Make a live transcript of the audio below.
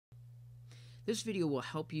This video will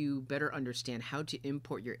help you better understand how to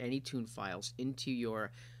import your Anytune files into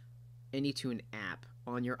your Anytune app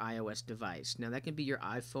on your iOS device. Now that can be your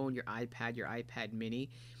iPhone, your iPad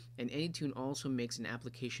mini, and Anytune also makes an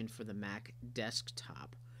application for the Mac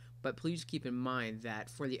desktop. But please keep in mind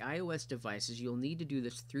that for the iOS devices, you'll need to do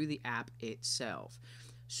this through the app itself.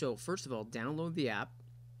 So first of all, download the app.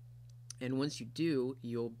 And once you do,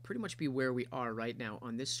 you'll pretty much be where we are right now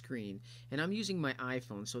on this screen. And I'm using my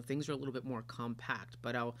iPhone, so things are a little bit more compact.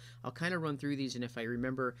 But I'll kind of run through these, and if I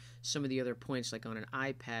remember some of the other points, like on an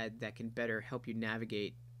iPad, that can better help you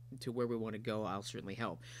navigate to where we want to go, I'll certainly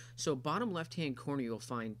help. So bottom left-hand corner, you'll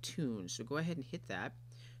find Tunes. So go ahead and hit that.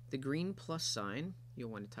 The green plus sign,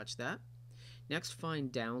 you'll want to touch that. Next,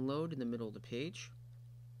 find Download in the middle of the page.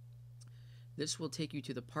 This will take you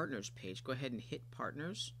to the Partners page. Go ahead and hit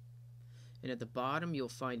Partners. And at the bottom, you'll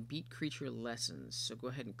find Beat Creature Lessons. So go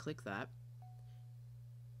ahead and click that.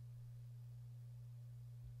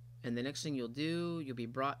 And the next thing you'll do, you'll be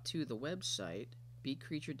brought to the website,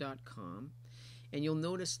 beatcreature.com. And you'll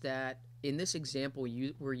notice that in this example,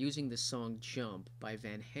 we're using the song Jump by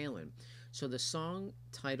Van Halen. So the song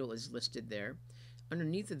title is listed there.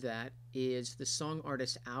 Underneath of that is the song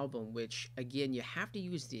artist album, which, again, you have to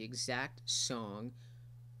use the exact song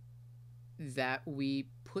that we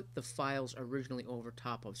put the files originally over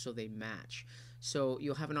top of so they match. So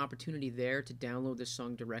you'll have an opportunity there to download this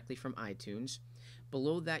song directly from iTunes.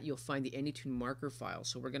 Below that, you'll find the Anytune marker file.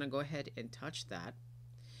 So we're going to go ahead and touch that,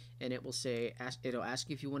 and it will say, it'll ask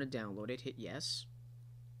you if you want to download it. Hit yes.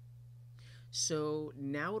 So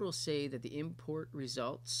now it'll say that the import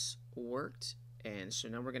results worked, and so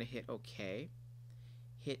now we're going to hit OK.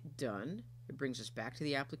 Hit done. It brings us back to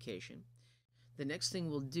the application. The next thing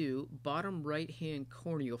we'll do, bottom right-hand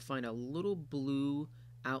corner, you'll find a little blue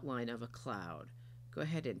outline of a cloud. Go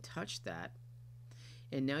ahead and touch that.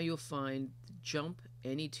 And now you'll find the Jump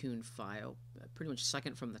Anytune file, pretty much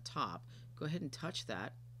second from the top. Go ahead and touch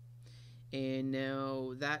that. And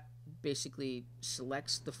now that basically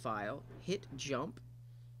selects the file. Hit Jump.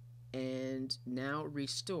 And now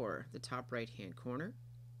restore the top right-hand corner.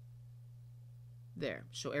 There.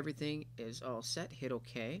 So everything is all set. Hit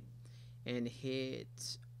OK. And hit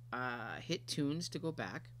Tunes to go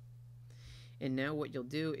back. And now what you'll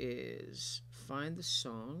do is find the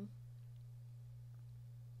song.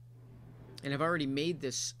 And I've already made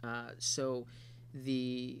this so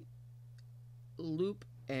the loop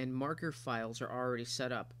and marker files are already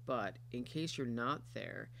set up, but in case you're not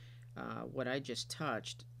there, what I just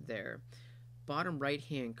touched there, bottom right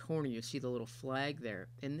hand corner, you see the little flag there,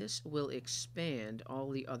 and this will expand all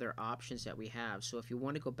the other options that we have. So if you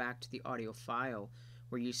want to go back to the audio file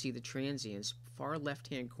where you see the transients, far left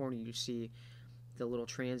hand corner you see the little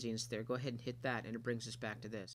transients there. Go ahead and hit that, and it brings us back to this.